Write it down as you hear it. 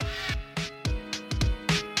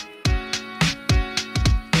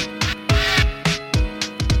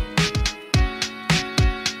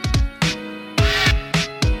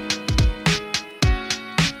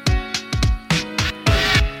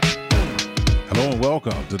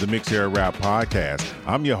welcome to the Mix Era Rap Podcast.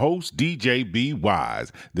 I'm your host, DJ B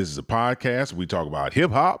Wise. This is a podcast where we talk about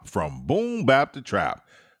hip hop from boom bap to trap.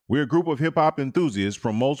 We're a group of hip hop enthusiasts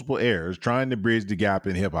from multiple eras trying to bridge the gap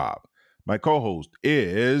in hip hop. My co-host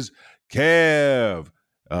is Kev.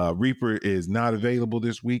 Reaper is not available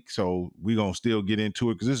this week, so we're going to still get into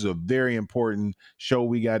it because this is a very important show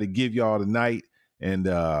we got to give y'all tonight. And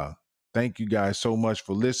thank you guys so much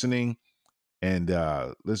for listening. And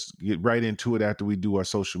let's get right into it after we do our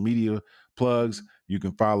social media plugs. You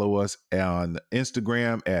can follow us on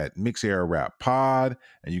Instagram at Mix Era Rap Pod,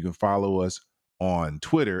 and you can follow us on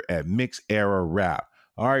Twitter at Mix Era Rap.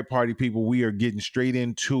 All right, party people, we are getting straight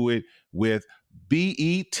into it with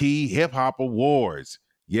BET Hip Hop Awards.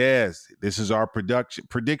 Yes, this is our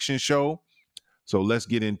prediction show. So let's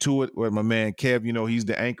get into it with my man Kev. You know, he's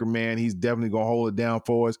the anchor man. He's definitely going to hold it down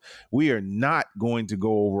for us. We are not going to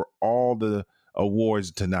go over all the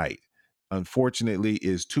awards tonight. Unfortunately,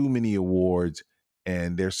 it's too many awards,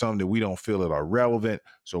 and there's some that we don't feel that are relevant.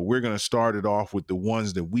 So we're going to start it off with the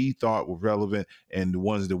ones that we thought were relevant and the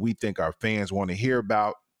ones that we think our fans want to hear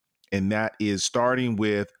about. And that is starting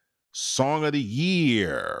with Song of the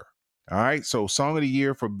Year. All right, so Song of the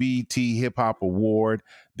Year for BET Hip Hop Award.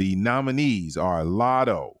 The nominees are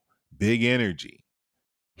Lotto, Big Energy,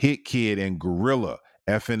 Hit Kid and Gorilla,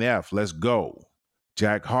 FNF, Let's Go,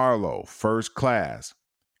 Jack Harlow, First Class,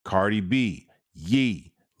 Cardi B,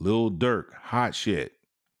 Yee, Lil Durk, Hot Shit,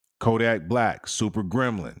 Kodak Black, Super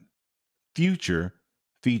Gremlin, Future,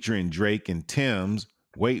 featuring Drake and Tim's,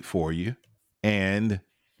 Wait For You, and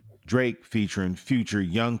Drake featuring Future,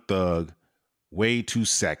 Young Thug, Way Too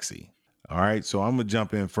Sexy. All right, so I'm going to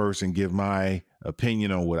jump in first and give my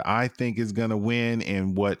opinion on what I think is going to win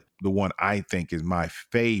and what the one I think is my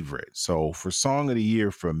favorite. So for Song of the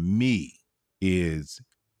Year for me is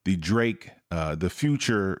the Drake, the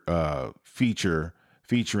Future feature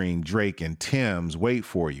featuring Drake and Tim's Wait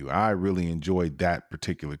For You. I really enjoyed that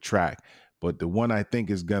particular track. But the one I think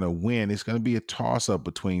is going to win, it's going to be a toss-up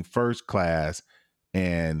between First Class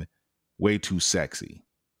and Way Too Sexy.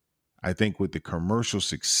 I think with the commercial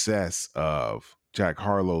success of Jack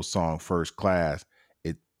Harlow's song First Class,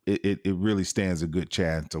 it really stands a good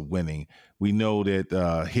chance of winning. We know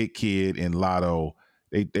that Hit Kid and Lotto,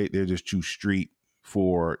 they're just too street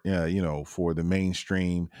for for the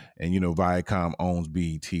mainstream, and Viacom owns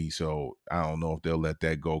BET, so I don't know if they'll let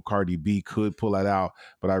that go. Cardi B could pull that out,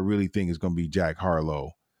 but I really think it's going to be Jack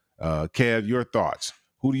Harlow. Kev, your thoughts?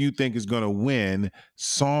 Who do you think is going to win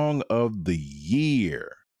Song of the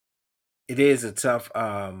Year? It is a tough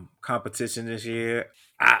competition this year.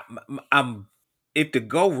 I'm if the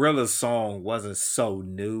Gorilla song wasn't so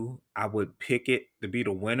new, I would pick it to be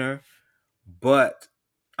the winner. But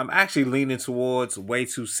I'm actually leaning towards Way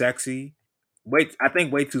Too Sexy. I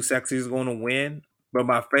think Way Too Sexy is going to win. But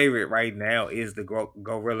my favorite right now is the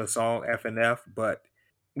Gorilla song FNF. But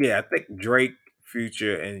yeah, I think Drake,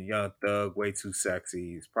 Future, and Young Thug, Way Too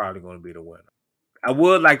Sexy is probably going to be the winner. I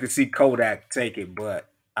would like to see Kodak take it, but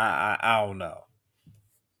I don't know.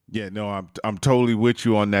 Yeah, no, I'm totally with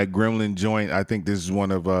you on that Gremlin joint. I think this is one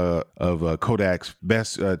of Kodak's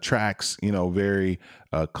best tracks. Very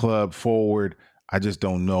club forward. I just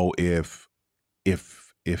don't know if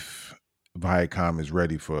Viacom is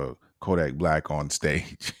ready for Kodak Black on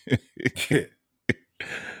stage.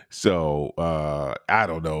 So I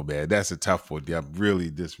don't know, man. That's a tough one. Yeah, really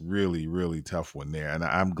tough one there. And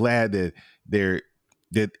I'm glad that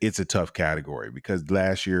it's a tough category, because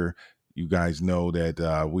last year, you guys know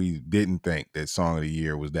that we didn't think that Song of the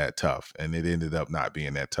Year was that tough, and it ended up not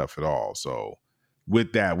being that tough at all. So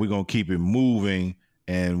with that, we're going to keep it moving.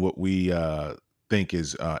 And what we think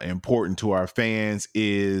is important to our fans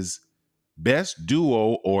is best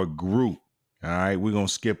duo or group. All right, we're going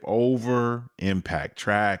to skip over Impact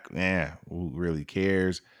Track. Who really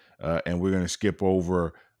cares? And we're going to skip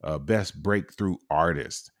over best breakthrough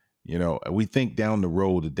artist. We think down the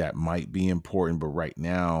road that might be important, but right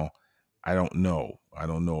now, I don't know. I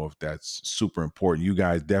don't know if that's super important. You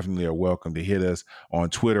guys definitely are welcome to hit us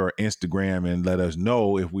on Twitter or Instagram and let us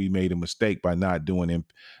know if we made a mistake by not giving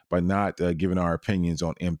our opinions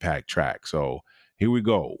on Impact Track. So here we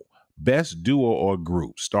go. Best duo or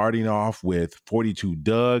group, starting off with 42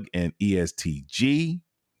 Doug and ESTG,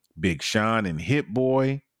 Big Sean and Hit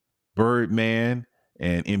Boy, Birdman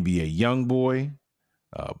and NBA Youngboy,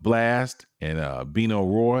 Blast and Bino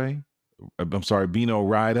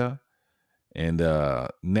Ryder. And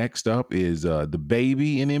next up is The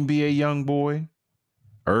Baby and NBA Youngboy,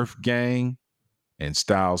 Earth Gang, and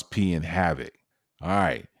Styles P and Havoc. All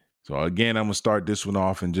right. So again, I'm gonna start this one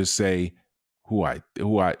off and just say my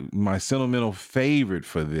sentimental favorite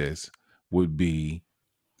for this would be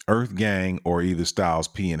Earth Gang or either Styles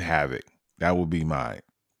P and Havoc. That would be my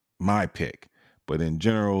pick. But in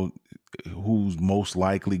general, who's most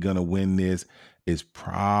likely going to win this is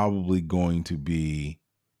probably going to be,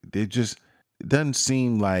 it doesn't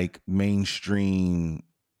seem like mainstream.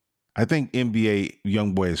 I think NBA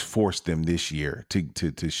YoungBoy has forced them this year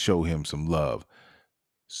to show him some love.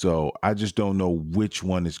 So I just don't know which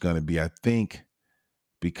one it's going to be. I think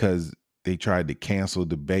because they tried to cancel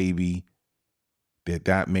the baby,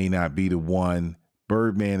 that may not be the one.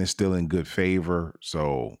 Birdman is still in good favor,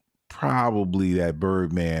 so probably that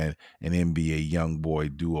Birdman and NBA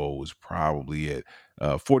YoungBoy duo is probably it.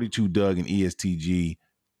 42 Doug and ESTG,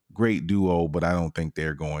 great duo, but I don't think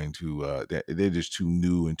they're going to. They're just too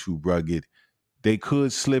new and too rugged. They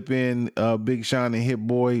could slip in Big Sean and Hit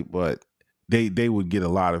Boy, but they would get a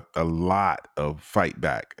lot of fight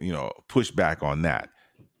back, pushback on that.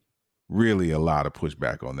 Really a lot of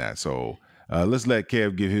pushback on that. So let's let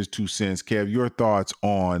Kev give his 2 cents. Kev, your thoughts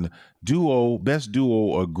on best duo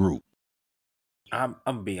or group? I'm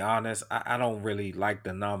gonna be honest. I don't really like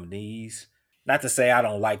the nominees. Not to say I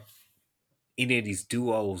don't like any of these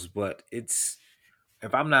duos, but it's,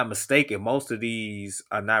 if I'm not mistaken, most of these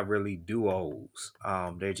are not really duos.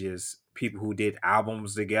 They're just people who did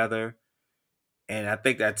albums together, and I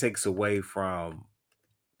think that takes away from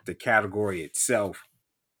the category itself.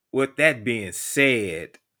 With that being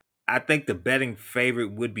said, I think the betting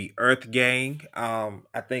favorite would be Earth Gang.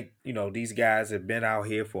 I think these guys have been out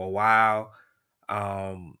here for a while.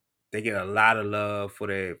 They get a lot of love for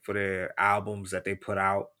their albums that they put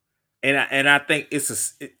out, and I think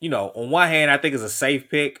on one hand I think it's a safe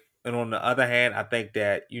pick, and on the other hand I think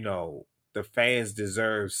that the fans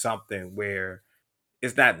deserve something where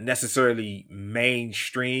it's not necessarily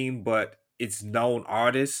mainstream, but it's known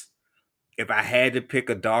artists. If I had to pick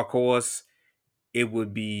a dark horse, it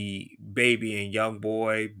would be Baby and Young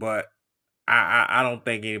Boy, but I don't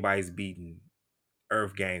think anybody's beating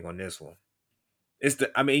Earth Gang on this one.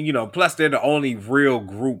 Plus they're the only real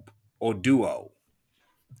group or duo.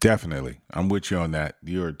 Definitely. I'm with you on that.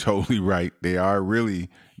 You're totally right. They are really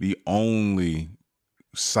the only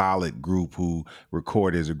solid group who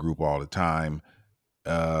record as a group all the time.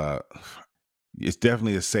 It's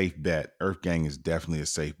definitely a safe bet. Earth Gang is definitely a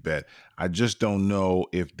safe bet. I just don't know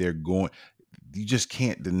if they're going. You just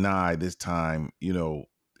can't deny this time.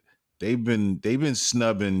 They've been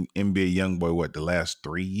snubbing NBA YoungBoy the last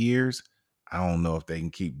 3 years. I don't know if they can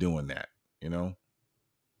keep doing that.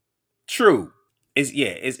 True.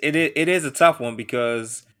 It is a tough one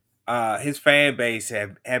because his fan base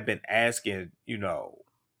have been asking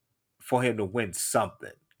for him to win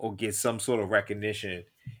something or get some sort of recognition,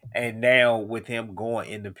 and now with him going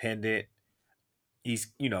independent, he's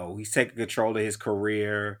taking control of his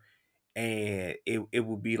career, and it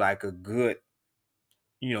would be like a good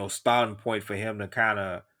starting point for him to kind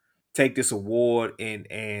of take this award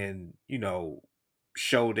and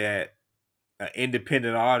show that an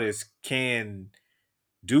independent artist can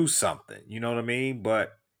do something. You know what I mean?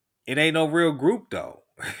 But it ain't no real group though.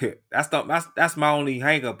 That's my only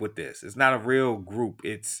hang up with this. It's not a real group.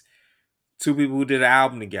 It's two people who did an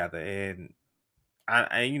album together, and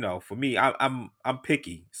for me, I'm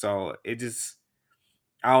picky, so it just,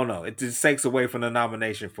 I don't know. It just takes away from the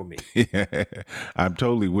nomination for me. Yeah, I'm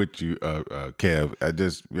totally with you, Kev. I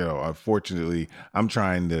just, unfortunately, I'm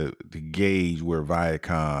trying to gauge where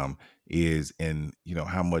Viacom is and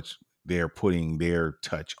how much they're putting their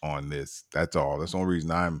touch on this. That's all. That's the only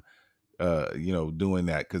reason I'm, doing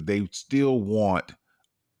that, because they still want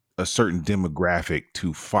a certain demographic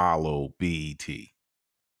to follow BET.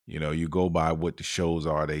 You go by what the shows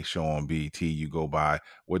are they show on BET. You go by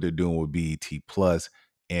what they're doing with BET Plus,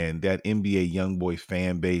 and that NBA YoungBoy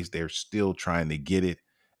fan base, they're still trying to get it.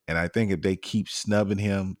 And I think if they keep snubbing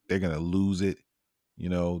him, they're gonna lose it.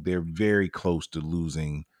 They're very close to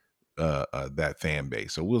losing that fan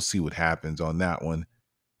base. So we'll see what happens on that one,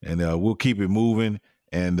 and we'll keep it moving.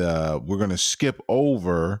 And we're gonna skip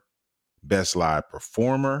over Best Live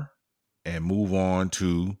Performer and move on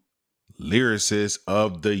to Lyricist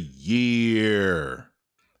of the Year.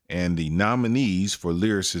 And the nominees for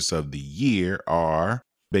Lyricist of the Year are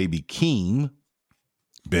Baby Keem,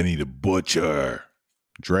 Benny the Butcher,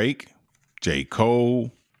 Drake, J.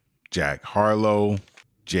 Cole, Jack Harlow,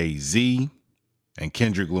 Jay-Z, and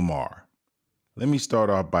Kendrick Lamar. Let me start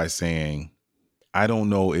off by saying I don't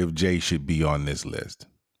know if Jay should be on this list.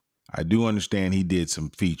 I do understand he did some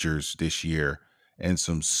features this year and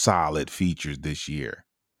some solid features this year.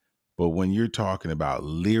 But when you're talking about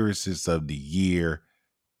Lyricists of the Year,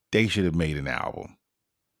 they should have made an album.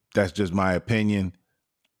 That's just my opinion.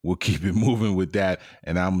 we'll keep it moving with that.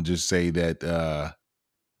 And I'm gonna just say that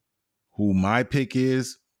who my pick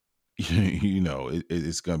is,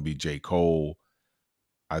 it's gonna be J. Cole.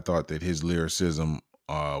 I thought that his lyricism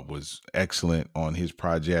was excellent on his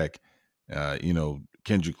project.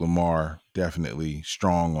 Kendrick Lamar definitely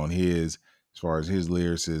strong on his as far as his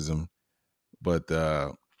lyricism. But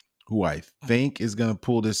who I think is going to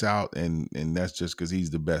pull this out, and that's just because he's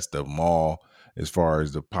the best of them all as far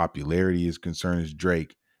as the popularity is concerned, is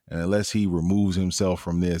Drake. And unless he removes himself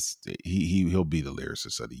from this, he'll be the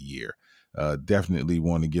lyricist of the year. Definitely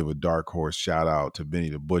want to give a dark horse shout out to Benny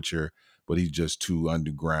the Butcher, but he's just too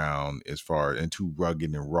underground as far and too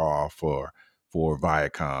rugged and raw for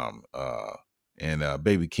Viacom. And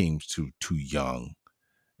Baby King's too young,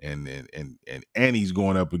 and he's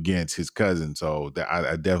going up against his cousin, so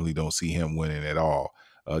I definitely don't see him winning at all.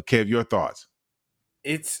 Kev, your thoughts?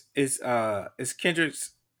 It's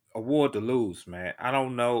Kendrick's award to lose, man. I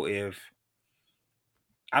don't know if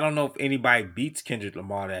anybody beats Kendrick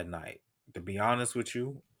Lamar that night. To be honest with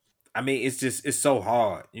you, I mean, it's so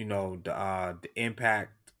hard. The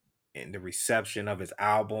impact and the reception of his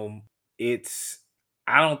album. It's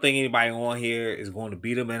I don't think anybody on here is going to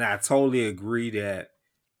beat him, and I totally agree that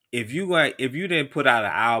if you didn't put out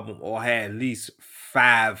an album or had at least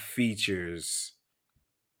 5 features,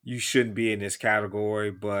 you shouldn't be in this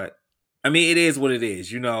category. But I mean, it is what it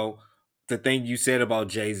is. The thing you said about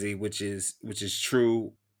Jay-Z, which is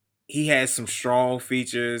true. He has some strong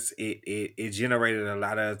features. It generated a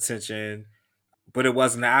lot of attention, but it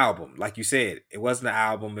wasn't an album. Like you said, it wasn't an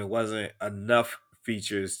album. It wasn't enough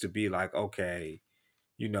features to be like, okay,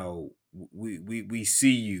 we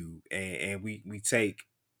see you, and we take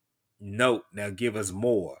note. Now give us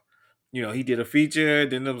more. He did a feature,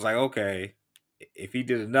 then it was like, okay. If he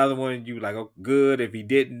did another one, you were like, oh, good. If he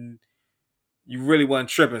didn't, you really wasn't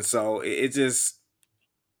tripping. So it just,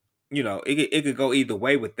 it could go either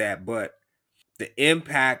way with that. But the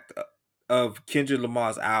impact of Kendrick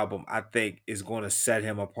Lamar's album, I think, is going to set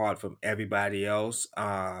him apart from everybody else.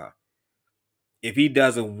 If he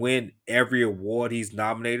doesn't win every award he's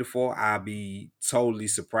nominated for, I'll be totally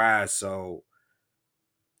surprised. So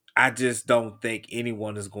I just don't think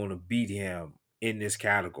anyone is going to beat him in this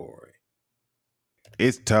category.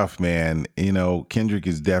 It's tough, man. Kendrick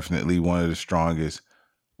is definitely one of the strongest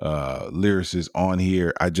lyricists on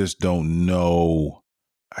here. I just don't know.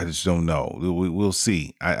 We'll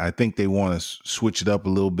see. I think they want to switch it up a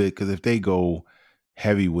little bit, because if they go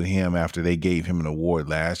heavy with him after they gave him an award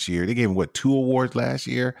last year, they gave him 2 awards last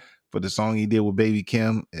year for the song he did with Baby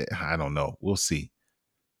Kim. I don't know. We'll see.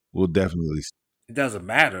 We'll definitely. It doesn't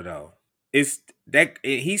matter though. It's that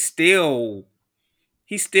he's still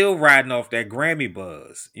riding off that Grammy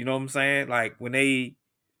buzz. You know what I'm saying? Like when they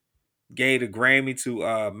gave the Grammy to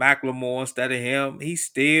Macklemore instead of him, he's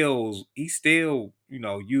still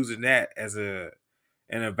using that as an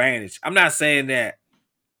advantage. I'm not saying that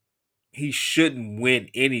he shouldn't win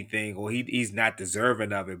anything or he's not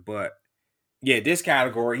deserving of it, but yeah, this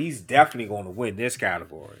category, he's definitely going to win this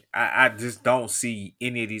category. I just don't see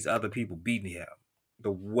any of these other people beating him.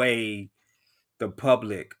 The way the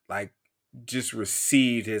public just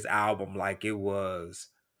received his album like it was,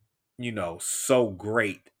 so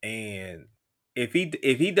great. And if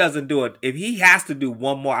he doesn't do it, if he has to do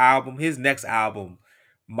one more album, his next album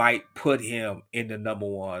might put him in the number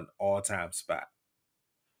one all time spot.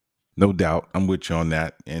 No doubt, I'm with you on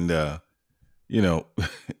that. And like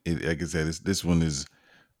I said, this one is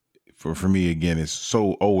for me again. It's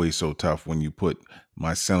always so tough when you put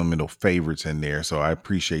my sentimental favorites in there. So I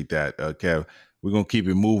appreciate that, Kev. We're gonna keep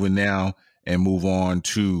it moving now and move on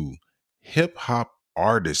to hip hop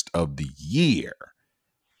artist of the year,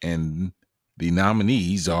 and the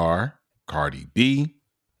nominees are Cardi B,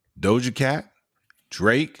 Doja Cat,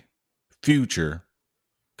 Drake, Future,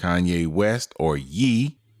 Kanye West or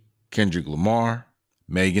Ye, Kendrick Lamar,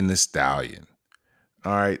 Megan Thee Stallion.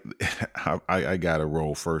 All right, I got to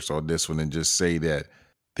roll first on this one and just say that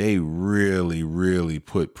they really, really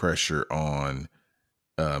put pressure on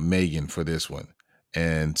Megan for this one.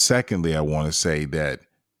 And secondly, I want to say that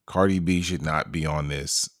Cardi B should not be on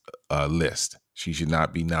this list. She should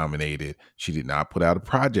not be nominated. She did not put out a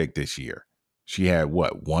project this year. She had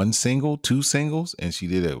one single, 2 singles, and she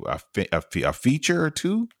did a feature or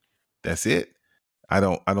 2. That's it. I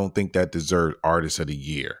don't think that deserved artist of the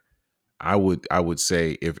year. I would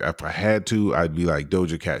say if I had to, I'd be like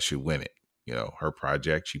Doja Cat should win it. Her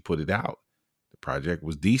project, she put it out. The project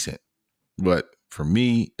was decent. But for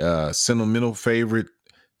me, sentimental favorite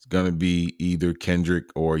is gonna be either Kendrick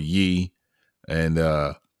or Ye. And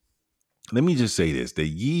let me just say this: the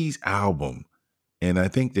Ye's album And I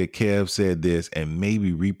think that Kev said this, and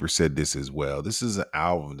maybe Reaper said this as well. This is an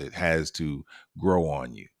album that has to grow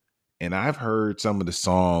on you. And I've heard some of the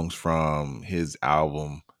songs from his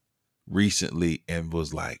album recently and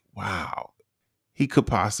was like, wow, he could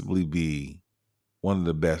possibly be one of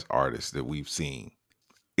the best artists that we've seen.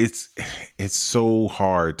 It's it's so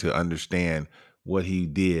hard to understand what he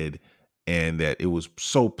did, and that it was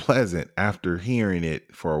so pleasant after hearing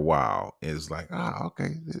it for a while. It's like,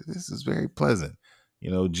 okay, this is very pleasant.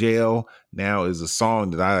 Jail now is a song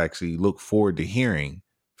that I actually look forward to hearing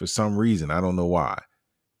for some reason. I don't know why,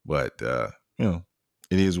 but it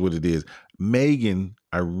is what it is. Megan,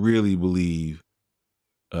 I really believe,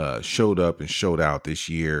 showed up and showed out this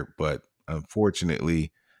year, but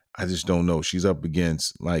unfortunately, I just don't know. She's up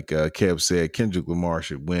against, like Kev said, Kendrick Lamar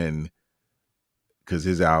should win because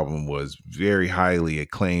his album was very highly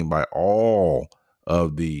acclaimed by all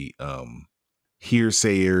of the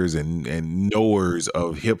hearsayers and knowers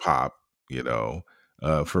of hip hop.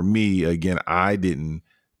 For me, again, I didn't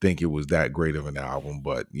think it was that great of an album,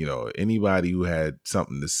 but anybody who had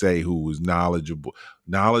something to say, who was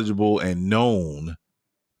knowledgeable and known,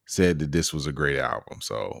 said that this was a great album.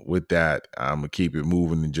 So with that, I'm gonna keep it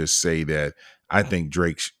moving and just say that I think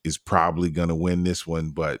Drake is probably gonna win this one,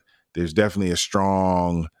 but there's definitely a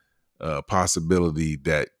strong possibility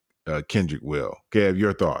that Kendrick will. Kev,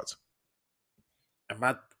 your thoughts?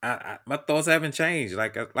 My thoughts haven't changed.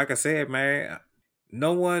 Like I said, man,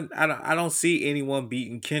 no one. I don't see anyone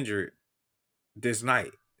beating Kendrick this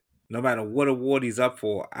night. No matter what award he's up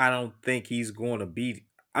for, I don't think he's going to beat.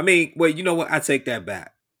 I mean, wait, you know what? I take that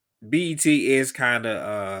back. BET is kind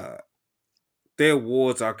of their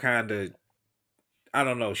awards are kind of, I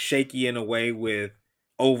don't know, shaky in a way with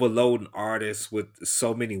overloading artists with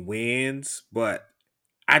so many wins, but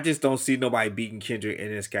I just don't see nobody beating Kendrick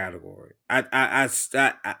in this category.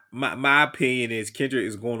 My opinion is Kendrick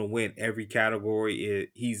is going to win every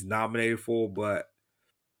category he's nominated for, but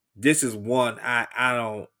this is one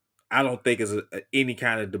I don't think is any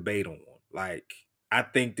kind of debate on. Like, I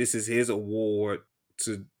think this is his award.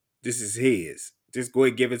 To This is his. Just go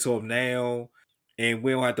ahead and give it to him now, and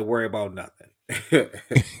we don't have to worry about nothing.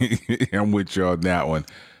 I'm with you on that one.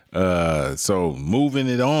 So moving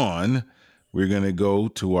it on, we're gonna go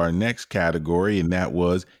to our next category, and that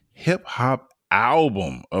was hip hop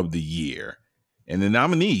album of the year. And the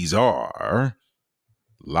nominees are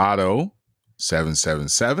Lotto,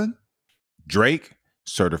 777, Drake,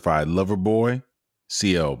 Certified Lover Boy,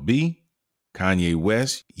 CLB, Kanye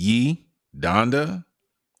West, Ye, Donda,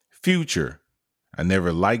 Future, I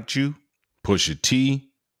Never Liked You, Pusha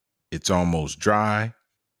T, It's Almost Dry.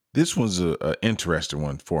 This was an interesting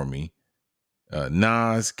one for me.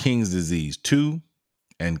 Nas, King's Disease 2,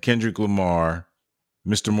 and Kendrick Lamar,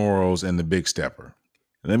 Mr. Morals, and The Big Stepper.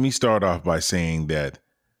 Let me start off by saying that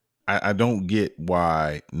I don't get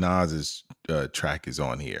why Nas's track is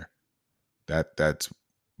on here. That's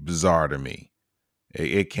bizarre to me.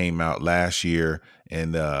 It came out last year,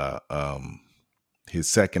 and his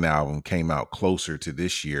second album came out closer to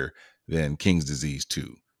this year than King's Disease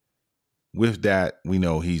 2. With that, we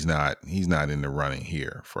know he's not in the running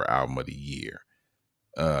here for album of the year.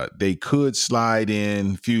 They could slide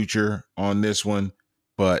in Future on this one,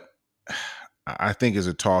 but I think it's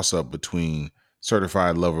a toss up between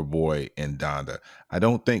Certified Lover Boy and Donda. I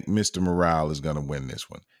don't think Mr. Morale is going to win this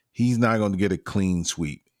one. He's not going to get a clean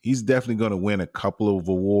sweep. He's definitely going to win a couple of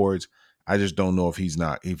awards. I just don't know if he's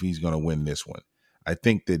going to win this one. I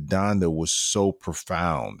think that Donda was so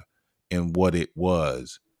profound in what it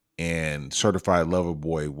was, and Certified Lover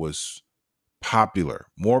Boy was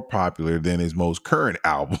more popular than his most current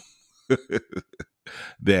album.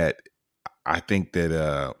 That I think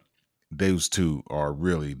that those two are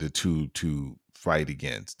really the two to fight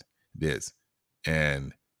against this.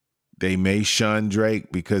 And they may shun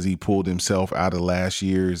Drake because he pulled himself out of last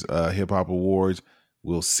year's hip hop awards.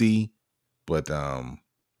 We'll see. But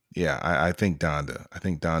yeah, I think Donda. I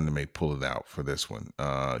think Donda may pull it out for this one.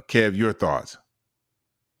 Kev, your thoughts?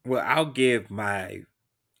 Well, I'll give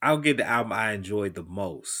the album I enjoyed the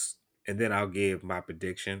most, and then I'll give my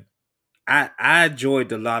prediction. I enjoyed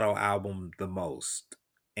the Lotto album the most,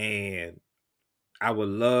 and I would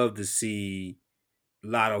love to see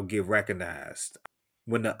Lotto get recognized.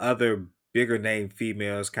 When the other bigger name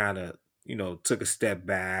females kind of, took a step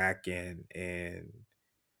back and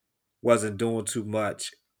wasn't doing too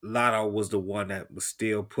much, Lotto was the one that was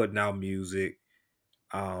still putting out music.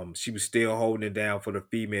 She was still holding it down for the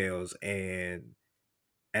females, and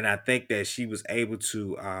I think that she was able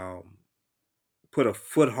to put a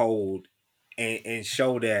foothold and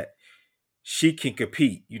show that she can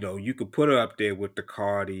compete. You could put her up there with the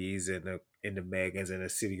Cardis and the and the Megans and the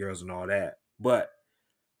City Girls and all that. But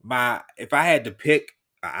if I had to pick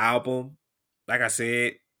an album, like I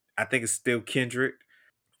said, I think it's still Kendrick.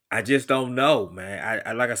 I just don't know, man.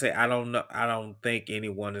 I like I said, I don't know. I don't think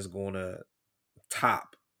anyone is gonna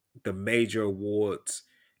top the major awards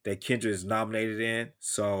that Kendrick is nominated in.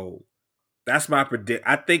 So that's my predict.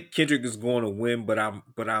 I think Kendrick is going to win, but I'm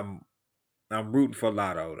rooting for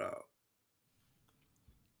Lotto though.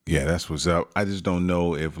 Yeah, that's what's up. I just don't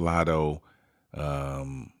know if Lotto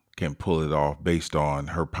can pull it off based on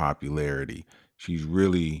her popularity. She's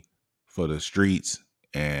really for the streets,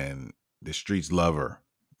 and the streets love her.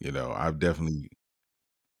 I've definitely.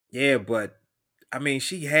 Yeah, but I mean,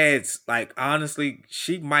 she has like honestly,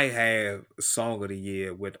 she might have song of the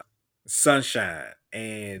year with Sunshine,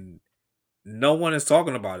 and no one is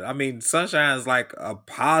talking about it. I mean, Sunshine is like a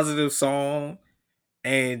positive song,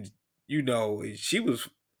 and she was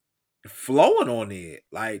flowing on it.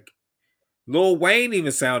 Like Lil Wayne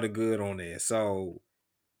even sounded good on there. So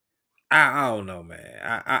I don't know, man.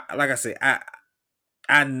 I like I said,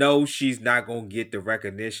 I know she's not gonna get the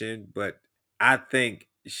recognition, but I think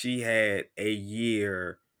she had a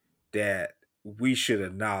year that we should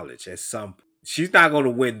acknowledge at some. She's not gonna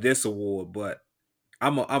win this award, but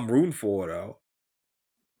I'm rooting for her though.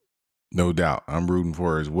 No doubt. I'm rooting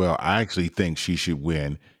for her as well. I actually think she should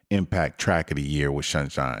win Impact Track of the Year with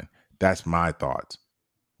Sunshine. That's my thoughts.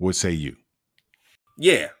 What say you?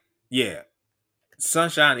 Yeah, yeah.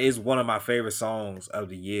 Sunshine is one of my favorite songs of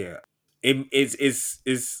the year.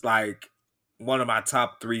 It's like one of my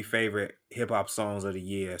top 3 favorite hip hop songs of the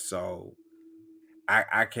year. So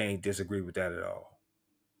I can't disagree with that at all.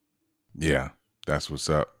 Yeah, that's what's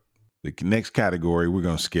up. The next category we're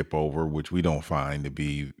going to skip over, which we don't find to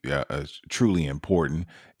be truly important,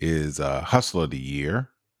 is Hustler of the Year.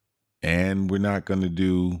 And we're not going to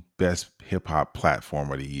do Best Hip Hop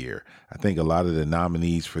Platform of the Year. I think a lot of the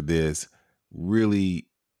nominees for this really,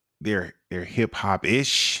 they're hip hop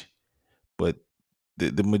ish, but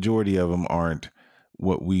the majority of them aren't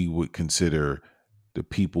what we would consider the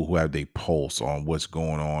people who have their pulse on what's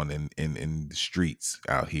going on in the streets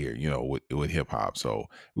out here, with hip hop. So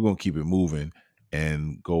we're gonna keep it moving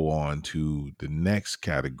and go on to the next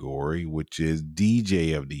category, which is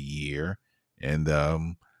DJ of the Year. And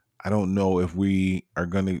I don't know if we are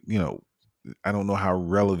gonna, I don't know how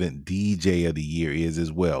relevant DJ of the Year is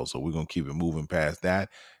as well. So we're gonna keep it moving past that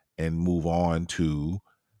and move on to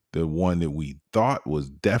the one that we thought was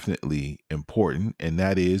definitely important, and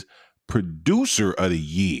that is Producer of the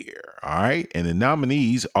Year. All right. And the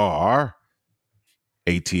nominees are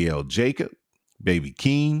ATL Jacob, Baby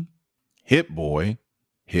Keem, Hit Boy,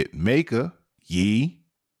 Hitmaka, Yee,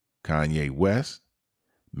 Kanye West,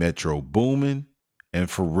 Metro Boomin, and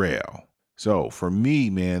Pharrell. So for me,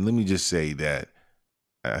 man, let me just say that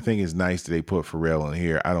I think it's nice that they put Pharrell in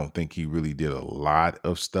here. I don't think he really did a lot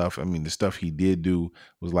of stuff. I mean, the stuff he did do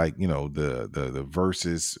was like, the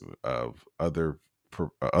verses of other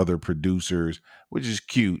producers, which is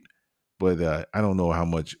cute. But I don't know how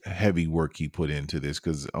much heavy work he put into this,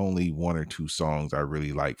 because only 1 or 2 songs I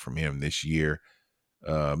really like from him this year.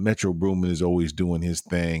 Metro Boomin is always doing his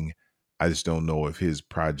thing. I just don't know if his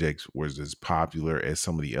projects was as popular as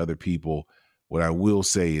some of the other people. What I will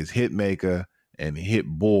say is Hitmaka and Hit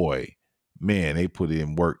Boy, man, they put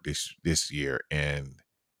in work this year, and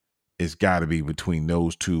it's got to be between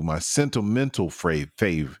those two. My sentimental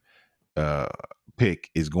fave pick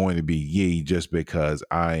is going to be Yee, just because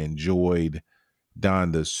I enjoyed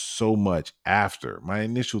Donda so much after. My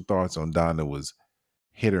initial thoughts on Donda was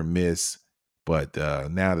hit or miss, but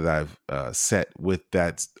now that I've sat with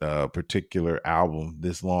that particular album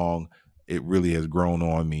this long, it really has grown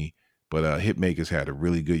on me. But Hitmakers had a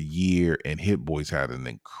really good year, and Hit Boys had an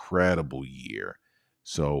incredible year.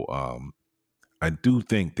 So I do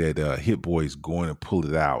think that Hit Boy is going to pull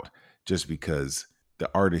it out, just because the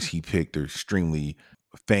artists he picked are extremely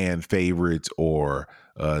fan favorites, or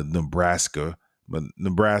Nebraska. But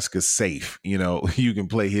Nebraska's safe. You can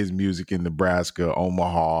play his music in Nebraska,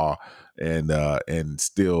 Omaha, and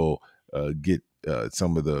still get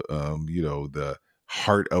some of the the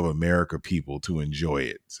heart of America people to enjoy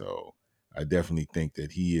it. So I definitely think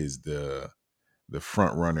that he is the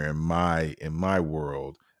front runner in my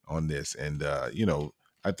world on this. And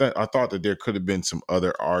I thought that there could have been some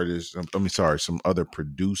other artists. Some other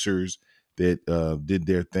producers that did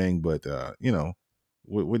their thing, but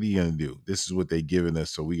what are you gonna do? This is what they given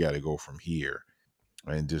us, so we got to go from here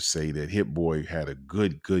and just say that Hit Boy had a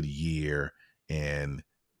good year. And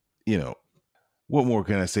what more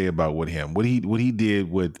can I say about what he did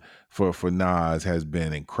for Nas has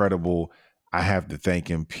been incredible. I have to thank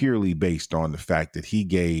him purely based on the fact that he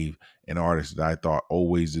gave an artist that I thought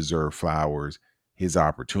always deserved flowers his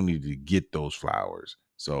opportunity to get those flowers.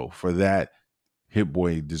 So for that, Hit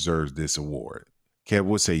Boy deserves this award. Kev,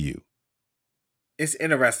 what say you? It's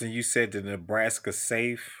interesting. You said the Nebraska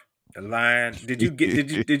safe line. Did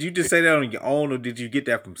you just say that on your own, or did you get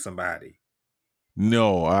that from somebody?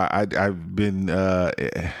 No, I've been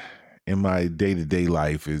in my day-to-day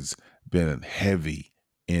life has been heavy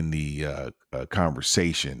in the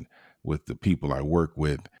conversation with the people I work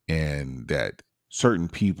with, and that certain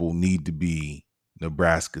people need to be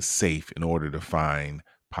Nebraska safe in order to find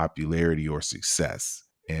popularity or success.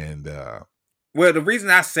 And Well, the reason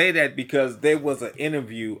I say that because there was an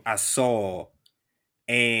interview I saw,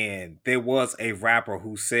 and there was a rapper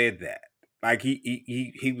who said that. Like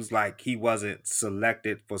he was like he wasn't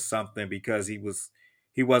selected for something because he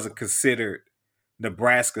wasn't considered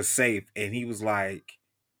Nebraska safe, and he was like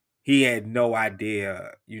he had no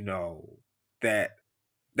idea, that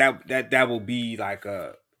that will be like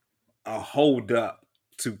a hold up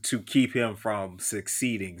to keep him from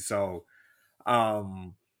succeeding. So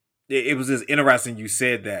um it was just interesting you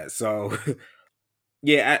said that. So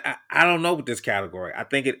yeah, I don't know with this category. I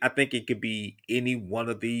think it could be any one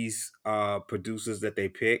of these producers that they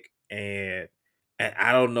pick, and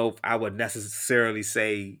I don't know if I would necessarily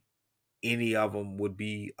say any of them would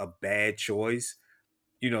be a bad choice.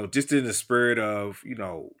 Just in the spirit of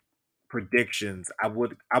predictions, I'm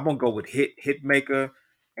gonna go with Hitmaker,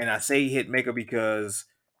 and I say Hitmaker because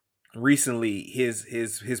recently his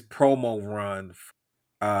promo run,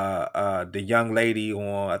 the young lady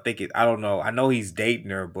on, I don't know, I know he's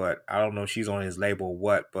dating her, but I don't know if she's on his label or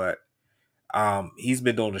what, but he's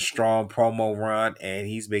been doing a strong promo run, and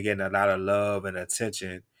he's been getting a lot of love and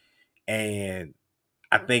attention, and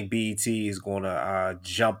I think BET is going to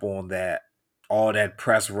jump on that, all that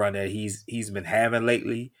press run that he's been having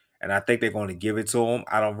lately, and I think they're going to give it to him.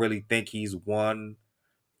 I don't really think he's won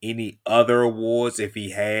any other awards. If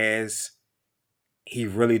he has, he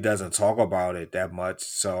really doesn't talk about it that much.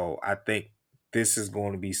 So I think this is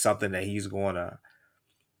going to be something that he's gonna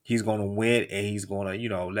win, and he's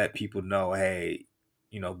gonna let people know, hey,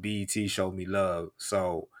 BET showed me love.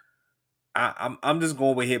 So I'm just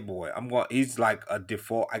going with Hit Boy. He's like a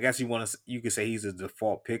default. I guess you could say he's a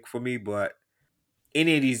default pick for me, but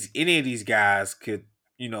any of these guys could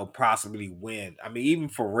possibly win. I mean, even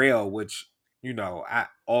Pharrell, which I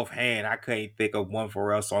offhand I couldn't think of one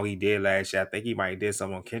Pharrell song he did last year. I think he might have did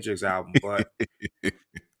some on Kendrick's album, but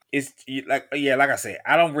like I said,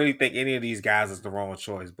 I don't really think any of these guys is the wrong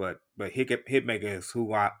choice. But Hitmaker is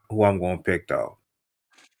who I'm going to pick though.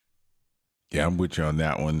 Yeah, I'm with you on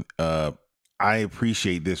that one. I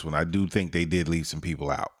appreciate this one. I do think they did leave some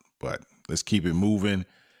people out, but let's keep it moving.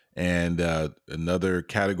 And another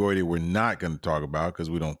category that we're not going to talk about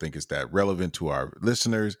because we don't think it's that relevant to our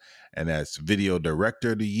listeners, and that's Video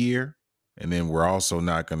Director of the Year. And then we're also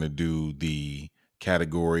not going to do the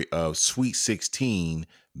category of Sweet 16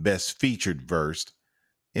 Best Featured Verse.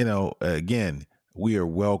 Again, we are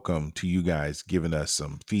welcome to you guys giving us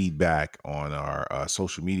some feedback on our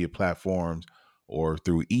social media platforms or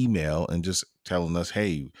through email, and just telling us,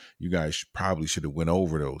 hey, you guys probably should have went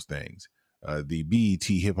over those things. The BET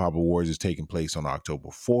Hip Hop Awards is taking place on October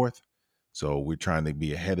 4th. So we're trying to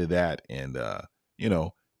be ahead of that. And,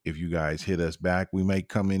 if you guys hit us back, we may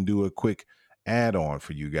come and do a quick add on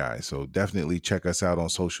for you guys. So definitely check us out on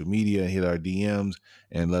social media, hit our DMs,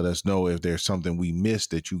 and let us know if there's something we missed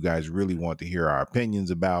that you guys really want to hear our opinions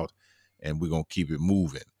about. And we're going to keep it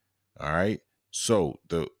moving. All right. So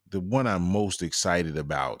the one I'm most excited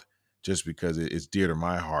about, just because it's dear to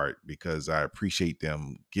my heart, because I appreciate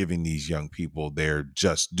them giving these young people their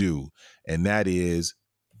just due, and that is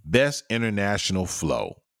Best International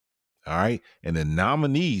Flow. All right. And the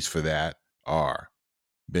nominees for that are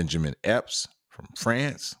Benjamin Epps from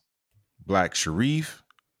France, Black Sharif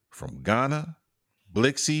from Ghana,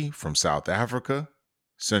 Blixie from South Africa,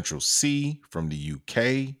 Central C from the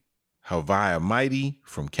UK, Havaya Mighty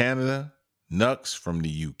from Canada, Nux from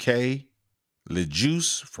the UK,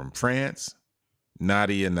 Lejuice from France,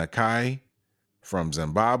 Nadia Nakai from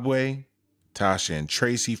Zimbabwe, Tasha and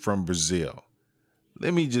Tracy from Brazil.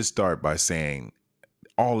 Let me just start by saying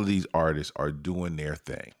all of these artists are doing their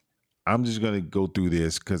thing. I'm just going to go through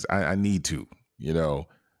this because I need to. I'm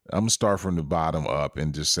going to start from the bottom up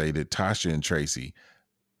and just say that Tasha and Tracy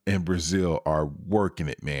in Brazil are working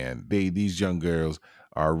it, man. These young girls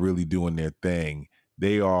are really doing their thing.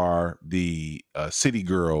 They are the city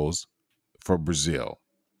girls for Brazil,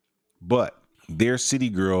 but they're city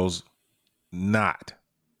girls not.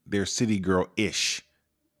 They're city girl-ish.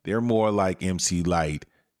 They're more like MC Light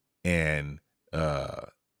and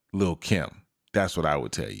Lil Kim. That's what I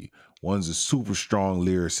would tell you. One's a super strong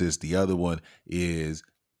lyricist. The other one is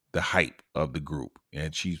the hype of the group,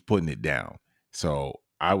 and she's putting it down. So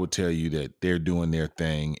I would tell you that they're doing their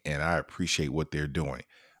thing, and I appreciate what they're doing.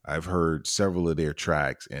 I've heard several of their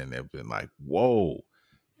tracks, and have been like, "Whoa!"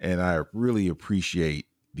 And I really appreciate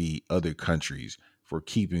the other countries for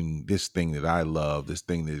keeping this thing that I love, this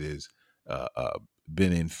thing that is uh, uh,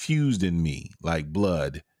 been infused in me like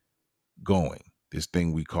blood, going. This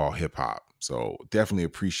thing we call hip hop. So definitely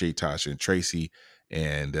appreciate Tasha and Tracy.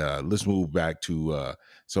 And let's move back to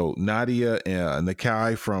so Nadia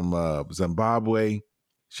Nakai from Zimbabwe.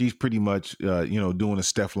 She's pretty much doing a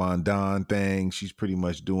Stefflon Don thing. She's pretty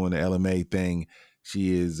much doing the LMA thing.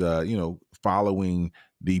 She is following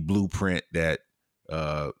the blueprint that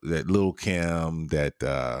that Lil Kim,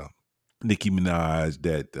 that Nicki Minaj,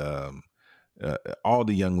 that all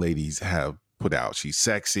the young ladies have put out. She's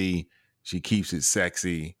sexy. She keeps it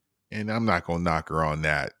sexy. And I'm not going to knock her on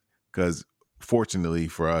that because fortunately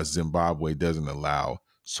for us, Zimbabwe doesn't allow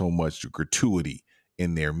so much gratuity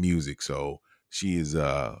in their music. So she is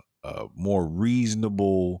a more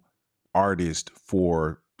reasonable artist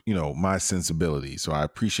for, my sensibility. So I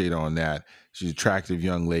appreciate her on that. She's an attractive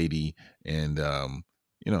young lady, and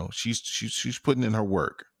she's putting in her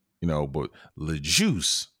work. But Le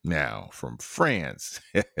Juice now from France.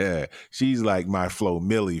 She's like my Flo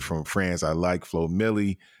Milli from France. I like Flo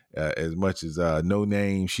Milli as much as No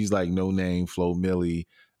Name. She's like No Name, Flo Milli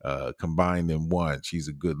combined in one. She's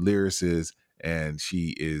a good lyricist, and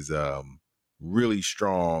she is really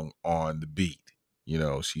strong on the beat.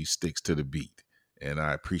 She sticks to the beat. And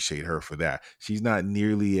I appreciate her for that. She's not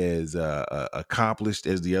nearly as accomplished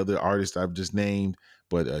as the other artists I've just named,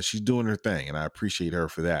 but she's doing her thing, and I appreciate her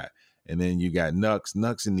for that. And then you got Nux.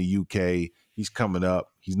 Nux in the UK. He's coming up.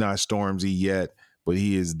 He's not Stormzy yet, but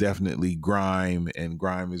he is definitely grime, and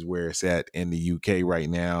grime is where it's at in the UK right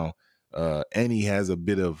now. And he has a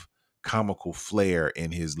bit of comical flair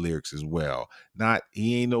in his lyrics as well.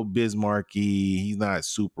 He ain't no Bismarcky. He's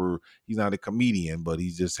not a comedian, but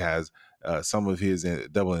he just has some of his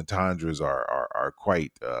double entendres are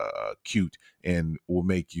quite cute and will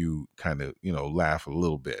make you kind of laugh a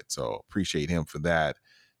little bit. So appreciate him for that.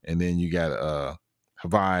 And then you got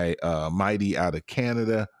Hawaii Mighty out of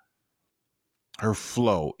Canada. Her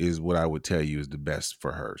flow is what I would tell you is the best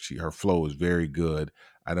for her. Her flow is very good.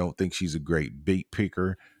 I don't think she's a great beat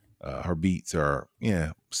picker. Her beats are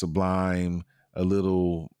sublime, a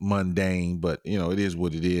little mundane, but it is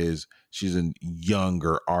what it is. She's a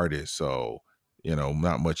younger artist, so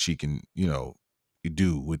not much she can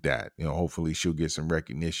do with that. Hopefully she'll get some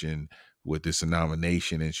recognition with this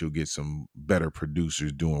nomination, and she'll get some better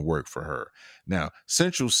producers doing work for her. Now,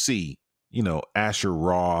 Central C, Asher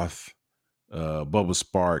Roth, Bubba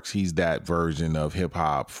Sparks, he's that version of hip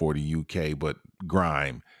hop for the UK, but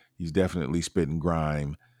grime. He's definitely spitting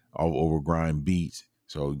grime all over grime beats.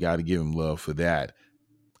 So you got to give him love for that.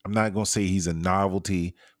 I'm not going to say he's a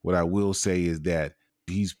novelty. What I will say is that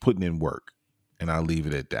he's putting in work, and I'll leave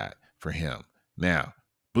it at that for him. Now,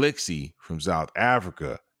 Blixie from South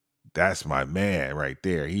Africa, that's my man right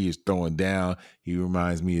there. He is throwing down. He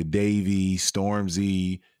reminds me of Davey,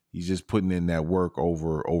 Stormzy. He's just putting in that work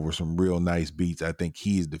over some real nice beats. I think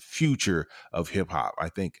he is the future of hip hop. I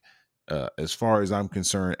think, as far as I'm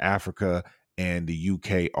concerned, Africa and the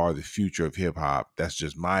UK are the future of hip hop. That's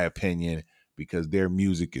just my opinion because their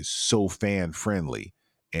music is so fan friendly,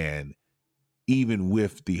 and even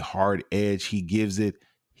with the hard edge he gives it,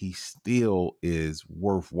 he still is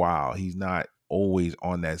worthwhile. He's not always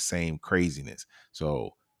on that same craziness.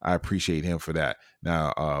 So I appreciate him for that.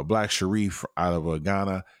 Now, Black Sharif out of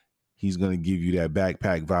Ghana, he's going to give you that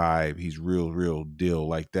backpack vibe. He's real deal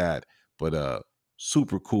like that. But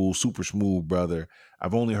super cool, super smooth brother.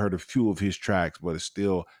 I've only heard a few of his tracks, but it's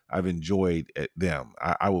still, I've enjoyed them.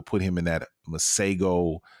 I will put him in that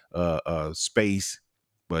Masego space,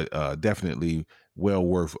 but definitely well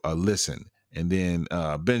worth a listen. And then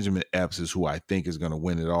Benjamin Epps is who I think is going to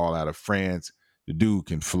win it all out of France. The dude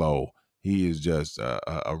can flow. He is just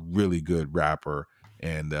a really good rapper,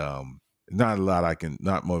 and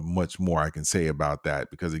not much more I can say about that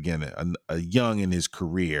because again, a young in his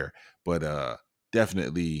career, but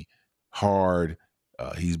definitely hard.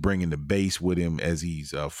 He's bringing the bass with him as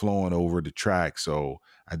he's flowing over the track. So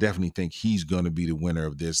I definitely think he's going to be the winner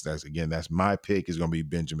of this. That's my pick. Is going to be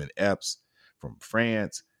Benjamin Epps from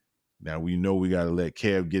France. Now we know we got to let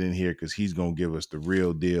Kev get in here because he's going to give us the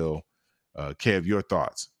real deal. Kev, your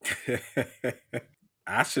thoughts?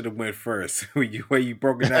 I should have went first when you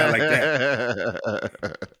broke it down like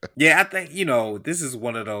that. Yeah, I think this is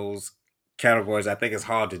one of those categories, I think it's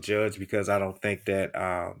hard to judge because I don't think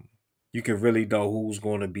that you can really know who's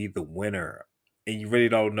going to be the winner, and you really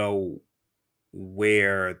don't know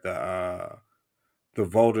where the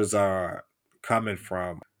voters are coming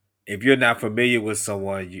from. If you're not familiar with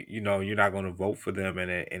someone, you know you're not going to vote for them,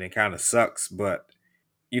 and it kind of sucks. But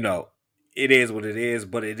you know, it is what it is.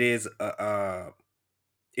 But it is an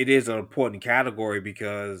important category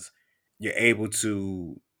because you're able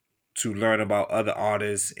to learn about other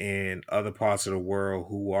artists in other parts of the world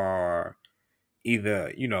who are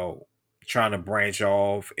either trying to branch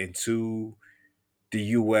off into the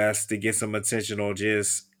US to get some attention, or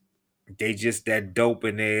just they just that dope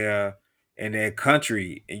in their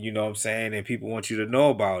country, and you know what I'm saying, and people want you to know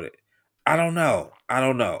about it. I don't know.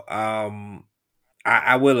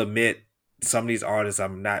 I will admit some of these artists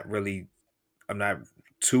I'm not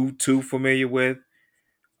too familiar with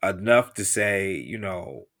enough to say,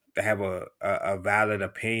 to have a valid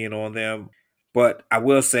opinion on them. But I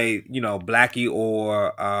will say, Blackie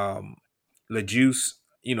or LaJuice,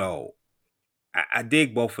 I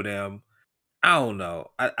dig both of them. I don't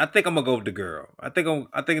know. I think I'm gonna go with the girl. I think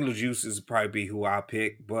LaJuice is probably be who I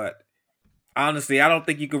pick, but honestly, I don't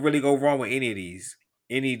think you could really go wrong with any of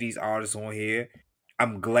these artists on here.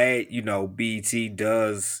 I'm glad, BT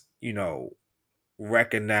does,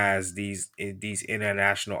 recognize these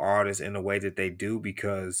international artists in the way that they do,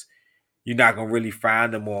 because you're not gonna really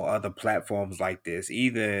find them on other platforms like this.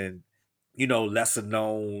 Even lesser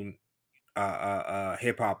known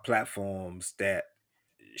hip hop platforms that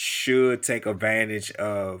should take advantage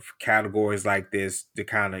of categories like this to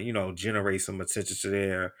kind of generate some attention to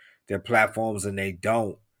their platforms, and they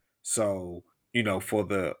don't. So for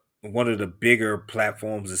the one of the bigger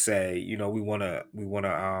platforms to say, we want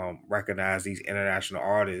to recognize these international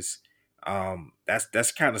artists,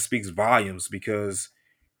 that's kind of speaks volumes, because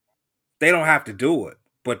they don't have to do it,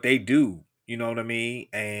 but they do. You know what I mean?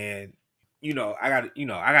 And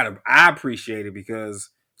I appreciate it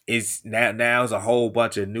because it's now's a whole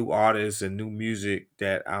bunch of new artists and new music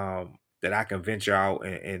that I can venture out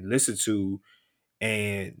and listen to,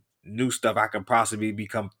 and new stuff I can possibly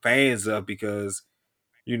become fans of, because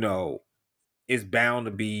you know it's bound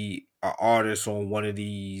to be an artist on one of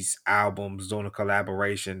these albums doing a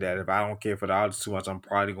collaboration that if I don't care for the artist too much, I'm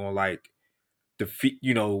probably gonna like the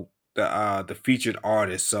featured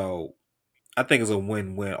artist. So I think it's a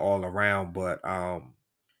win-win all around. But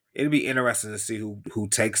it'll be interesting to see who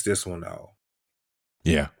takes this one though.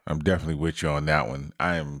 Yeah, I'm definitely with you on that one.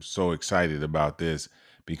 I am so excited about this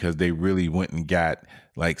because they really went and got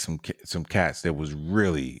like some cats that was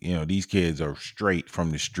really, these kids are straight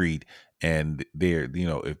from the street, and they're,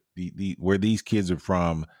 if where these kids are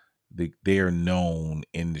from, they're known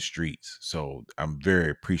in the streets. So I'm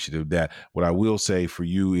very appreciative of that. What I will say for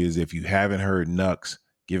you is, if you haven't heard Nux,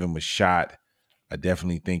 give him a shot. I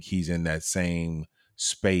definitely think he's in that same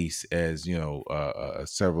space as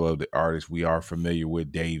several of the artists we are familiar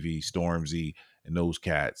with, Davey, Stormzy, and those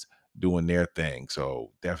cats doing their thing.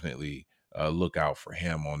 So definitely look out for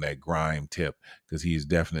him on that grime tip, because he's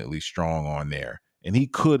definitely strong on there, and he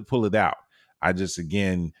could pull it out. I just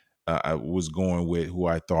again I was going with who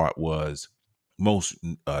I thought was most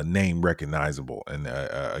name recognizable, and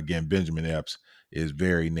again, Benjamin Epps is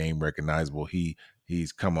very name recognizable.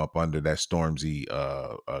 He's come up under that Stormzy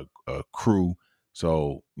crew.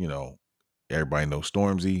 So, everybody knows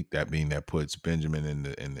Stormzy. That means that puts Benjamin in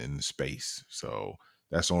the space. So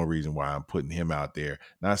that's the only reason why I'm putting him out there.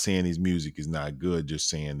 Not saying his music is not good, just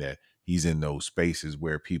saying that he's in those spaces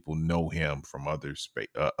where people know him from other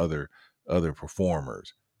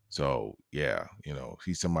performers. So yeah,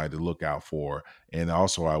 he's somebody to look out for. And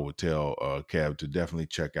also, I would tell Kev to definitely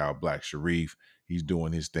check out Black Sharif. He's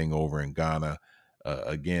doing his thing over in Ghana.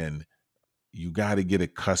 Again, you got to get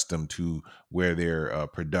accustomed to where their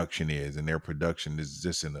production is, and their production is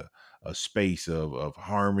just in a space of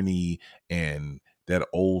harmony and that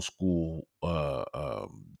old school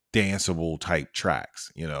danceable type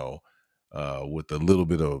tracks, with a little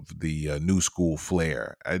bit of the new school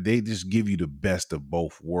flair. They just give you the best of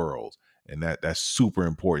both worlds, and that's super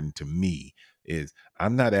important to me. Is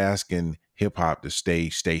I'm not asking hip hop to stay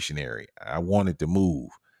stationary. I want it to move.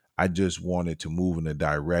 I just want it to move in a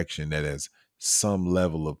direction that has some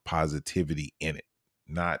level of positivity in it.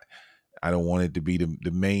 Not, I don't want it to be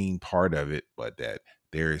the main part of it, but that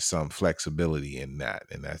there is some flexibility in that.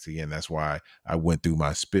 And that's why I went through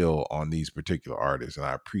my spill on these particular artists. And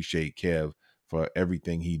I appreciate Kev for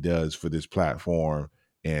everything he does for this platform,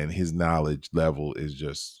 and his knowledge level is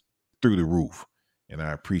just through the roof. And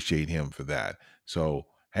I appreciate him for that. So,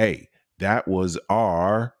 hey, that was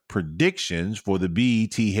our predictions for the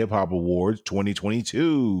BET Hip Hop Awards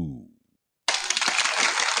 2022.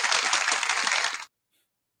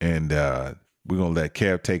 And we're going to let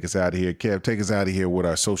Kev take us out of here. Kev, take us out of here with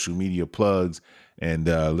our social media plugs, and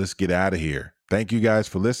let's get out of here. Thank you guys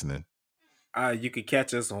for listening. You can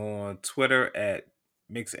catch us on Twitter at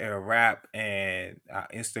Mix Era Rap and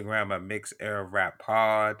Instagram at Mix Era Rap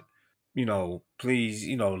Pod. Please,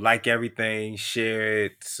 like everything, share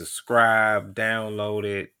it, subscribe, download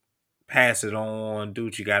it, pass it on, do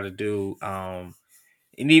what you got to do. And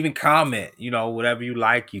even comment, whatever you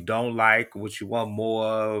like, you don't like, what you want more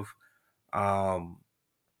of.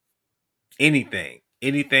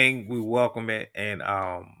 Anything, we welcome it, and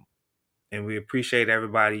we appreciate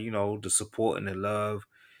everybody, the support and the love,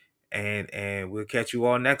 and we'll catch you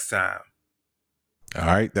all next time. All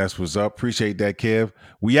right, that's what's up. Appreciate that, Kev.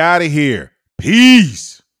 We out of here.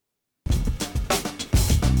 Peace.